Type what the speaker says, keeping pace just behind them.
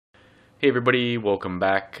Hey everybody, welcome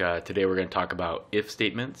back. Today we're going to talk about if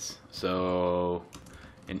statements. So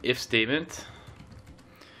an if statement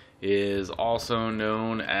is also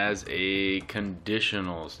known as a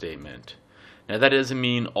conditional statement. Now that doesn't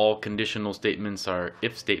mean all conditional statements are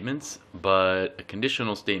if statements, but a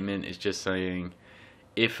conditional statement is just saying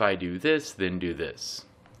if I do this, then do this.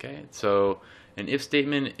 Okay, so an if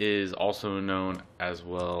statement is also known as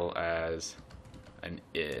well as an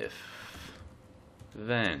if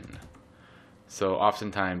then. So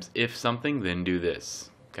oftentimes, if something, then do this.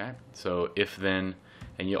 Okay, so if then,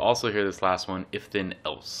 and you also hear this last one, if then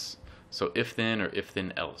else. So if then or if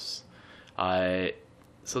then else.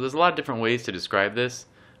 So there's a lot of different ways to describe this,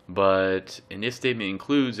 but an if statement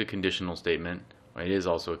includes a conditional statement. Or it is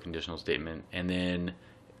also a conditional statement, and then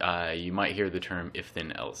you might hear the term if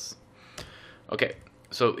then else. Okay,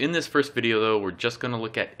 so in this first video though, we're just going to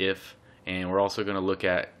look at if, and we're also going to look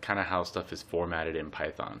at kind of how stuff is formatted in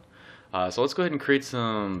Python. So let's go ahead and create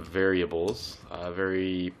some variables,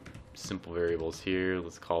 very simple variables here.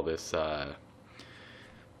 Let's call this let's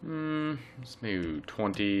maybe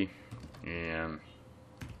 20 and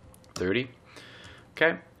 30.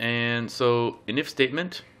 Okay, and so an if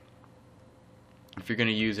statement, if you're going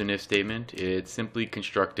to use an if statement, it's simply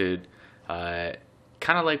constructed kind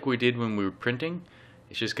of like we did when we were printing.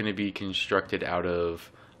 It's just going to be constructed out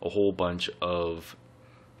of a whole bunch of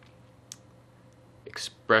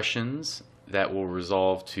expressions that will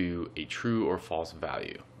resolve to a true or false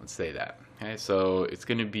value. Let's say that. Okay, so it's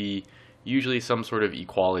going to be usually some sort of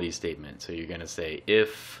equality statement. So you're going to say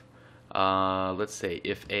if, let's say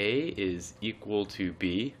if A is equal to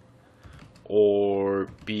B, or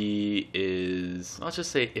B is, let's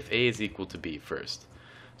just say if A is equal to B first.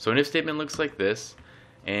 So an if statement looks like this,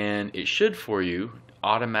 and it should for you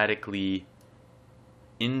automatically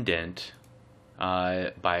indent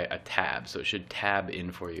by a tab, so it should tab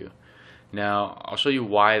in for you. Now I'll show you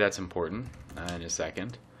why that's important in a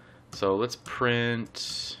second. So let's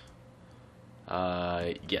print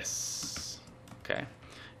yes. Okay,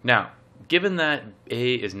 now given that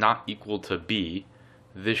A is not equal to B,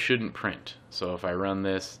 this shouldn't print. So if I run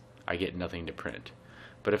this, I get nothing to print.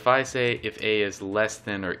 But if I say if A is less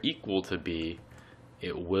than or equal to B,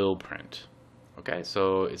 it will print. Okay,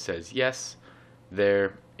 so it says yes,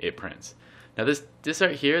 there, it prints. Now this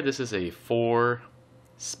right here, this is a 4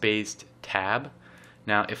 spaced tab.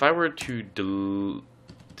 Now if I were to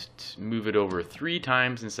move it over 3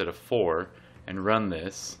 times instead of 4 and run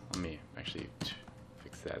this, let me actually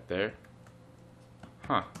fix that there.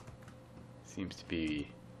 Huh, seems to be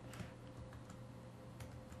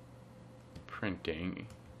printing.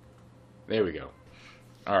 There we go.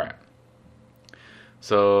 Alright.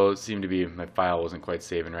 So it seemed to be my file wasn't quite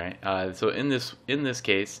saving right. So in this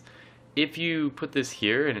case, if you put this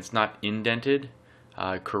here and it's not indented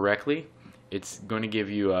correctly, it's going to give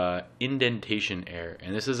you a indentation error,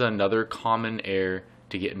 and this is another common error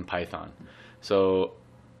to get in Python. So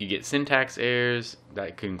you get syntax errors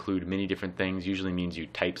that could include many different things. Usually means you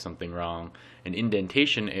type something wrong. An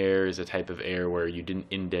indentation error is a type of error where you didn't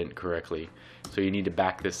indent correctly. So you need to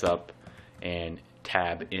back this up and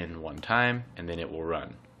tab in 1 time, and then it will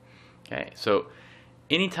run. Okay, so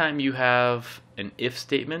anytime you have an if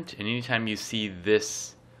statement, and anytime you see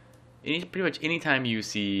this, pretty much anytime you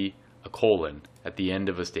see a colon at the end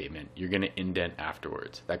of a statement, you're going to indent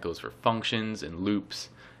afterwards. That goes for functions and loops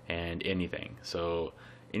and anything. So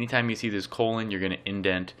anytime you see this colon, you're going to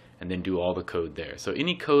indent and then do all the code there. So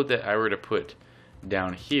any code that I were to put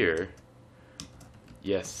down here,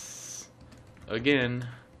 yes, again,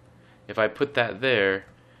 if I put that there,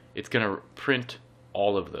 it's going to print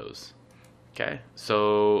all of those. Okay,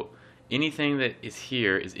 so anything that is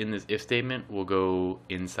here is in this if statement will go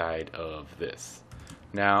inside of this.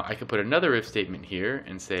 Now I could put another if statement here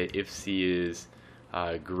and say if C is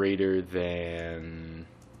greater than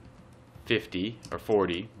 50 or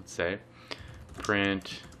 40, let's say,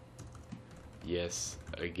 print yes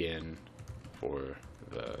again for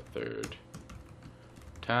the 3rd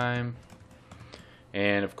time.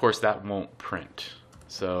 And of course that won't print.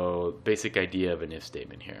 So basic idea of an if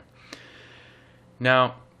statement here.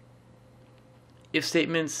 Now if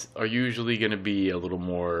statements are usually going to be a little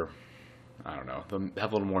more, I don't know, they'll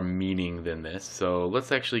have a little more meaning than this. So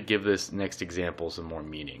let's actually give this next example some more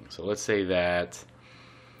meaning. So let's say that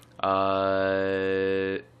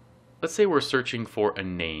let's say we're searching for a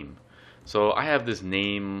name. So I have this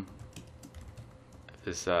name,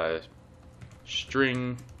 this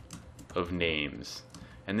string of names,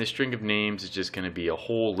 and this string of names is just going to be a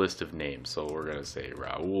whole list of names. So we're going to say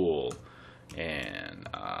Raul, and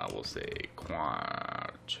we'll say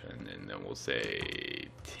Quach, and then we'll say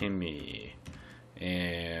Timmy,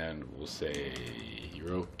 and we'll say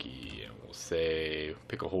Hiroki, and we'll say,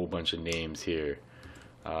 pick a whole bunch of names here,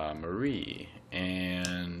 Marie,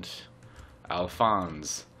 and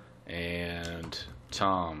Alphonse, and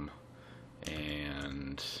Tom,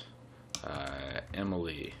 and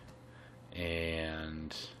Emily,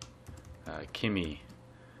 and Kimmy,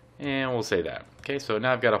 and we'll say that. Okay, so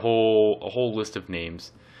now I've got a whole list of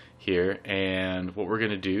names here, and what we're going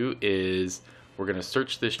to do is we're going to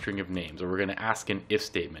search this string of names, or we're going to ask an if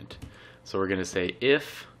statement. So we're going to say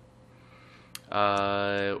if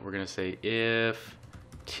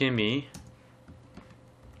Timmy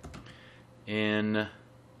in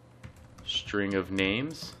string of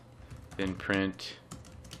names, then print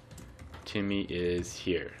Timmy is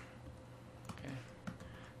here. Okay.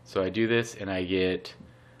 So I do this and I get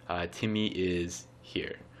Timmy is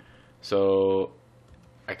here. So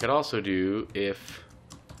I could also do if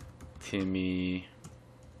Timmy,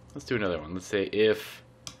 let's do another one. Let's say if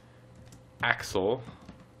Axel,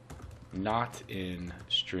 not in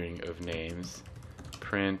string of names,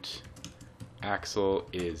 print Axel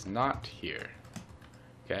is not here.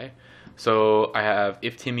 Okay, so I have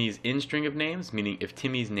if Timmy's in string of names, meaning if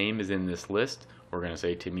Timmy's name is in this list, we're going to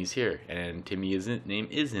say Timmy's here, and Timmy's name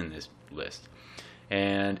is in this list.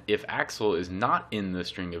 And if Axel is not in the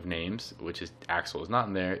string of names, which is Axel is not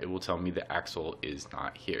in there, it will tell me that Axel is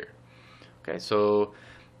not here. Okay, so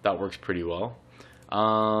that works pretty well.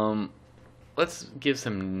 Let's give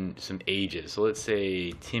some ages. So let's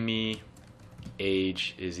say Timmy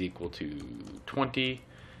age is equal to 20,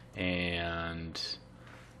 and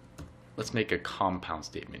let's make a compound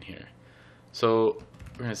statement here. So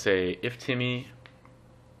we're going to say if Timmy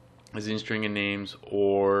is in string of names,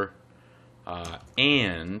 or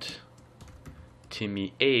and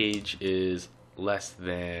Timmy age is less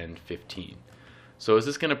than 15. So is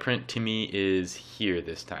this going to print Timmy is here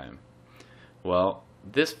this time? Well,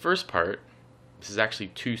 this first part, this is actually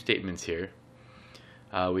two statements here.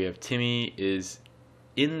 We have Timmy is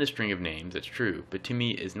in the string of names, that's true, but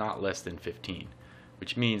Timmy is not less than 15,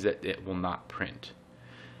 which means that it will not print.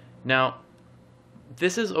 Now,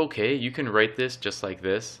 this is okay. You can write this just like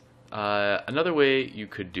this. Another way you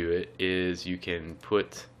could do it is you can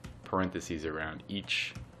put parentheses around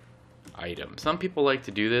each item. Some people like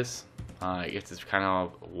to do this. I guess it's kind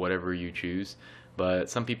of whatever you choose, but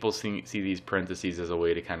some people see these parentheses as a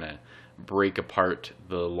way to kind of break apart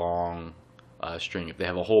the long string. If they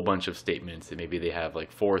have a whole bunch of statements, and maybe they have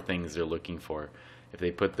like 4 things they're looking for, if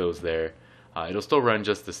they put those there, it'll still run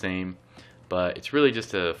just the same, but it's really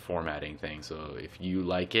just a formatting thing. So if you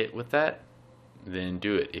like it with that, then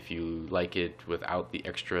do it. If you like it without the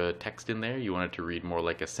extra text in there, you want it to read more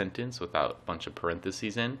like a sentence without a bunch of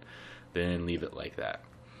parentheses in, then leave it like that.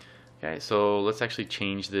 Okay, so let's actually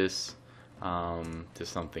change this to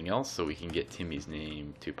something else so we can get Timmy's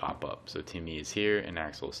name to pop up. So Timmy is here and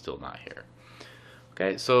Axel is still not here.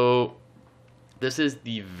 Okay, so this is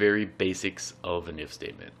the very basics of an if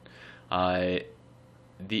statement. The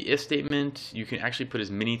if statement, you can actually put as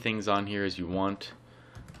many things on here as you want.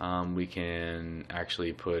 We can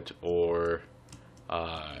actually put or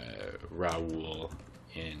Raoul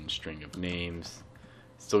in string of names.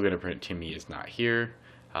 Still going to print Timmy is not here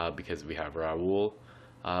because we have Raoul.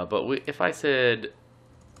 But if I said,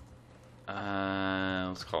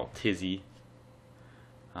 let's call it Tizzy,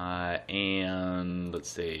 and let's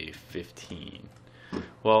say 15.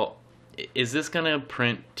 Well, is this going to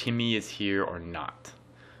print Timmy is here or not?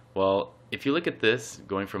 Well, if you look at this,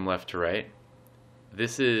 going from left to right,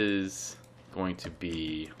 this is going to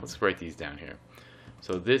be, let's write these down here.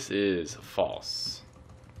 So this is false.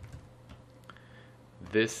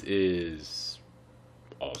 This is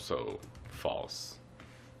also false.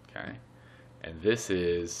 Okay, and this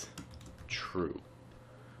is true.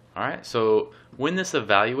 All right, so when this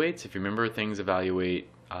evaluates, if you remember, things evaluate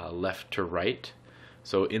left to right.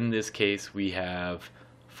 So in this case, we have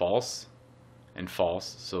false and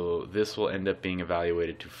false. So this will end up being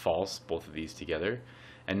evaluated to false, both of these together.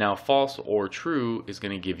 And now false or true is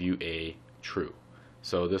going to give you a true.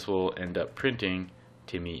 So this will end up printing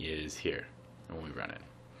Timmy is here when we run it.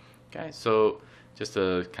 Okay, so just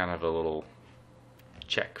a kind of a little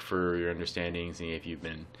check for your understanding, see if you've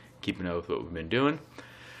been keeping up with what we've been doing.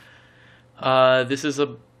 This is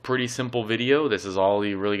a pretty simple video. This is all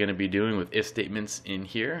you're really going to be doing with if statements in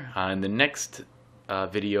here. In the next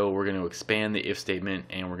video, we're going to expand the if statement,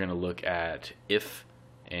 and we're going to look at if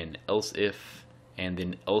and else if and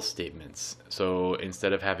then else statements. So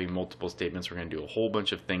instead of having multiple statements, we're going to do a whole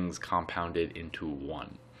bunch of things compounded into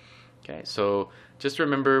one. Okay, so just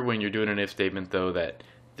remember when you're doing an if statement though that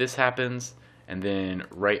this happens, and then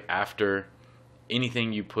right after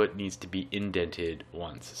anything you put needs to be indented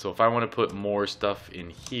once. So if I want to put more stuff in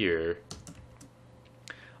here,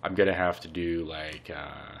 I'm gonna have to do like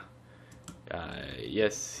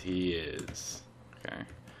yes, he is. Okay,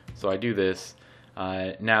 so I do this.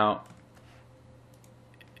 Now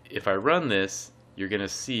if I run this, you're gonna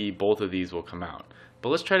see both of these will come out, but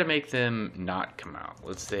let's try to make them not come out.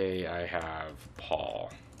 Let's say I have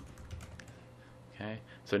Paul. Okay,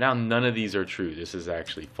 so now none of these are true. This is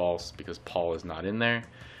actually false because Paul is not in there,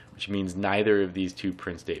 which means neither of these two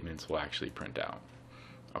print statements will actually print out.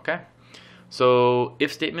 Okay, so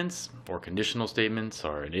if statements or conditional statements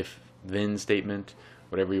or an if-then statement,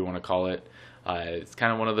 whatever you want to call it, it's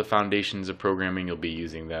kind of one of the foundations of programming. You'll be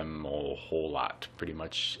using them a whole lot, pretty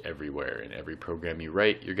much everywhere. In every program you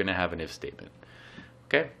write, you're going to have an if statement.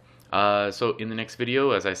 Okay, so in the next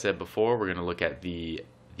video, as I said before, we're going to look at the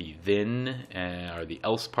then or the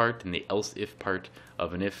else part and the else if part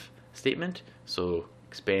of an if statement. So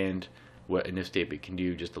expand what an if statement can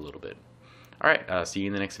do just a little bit. All right, see you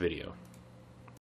in the next video.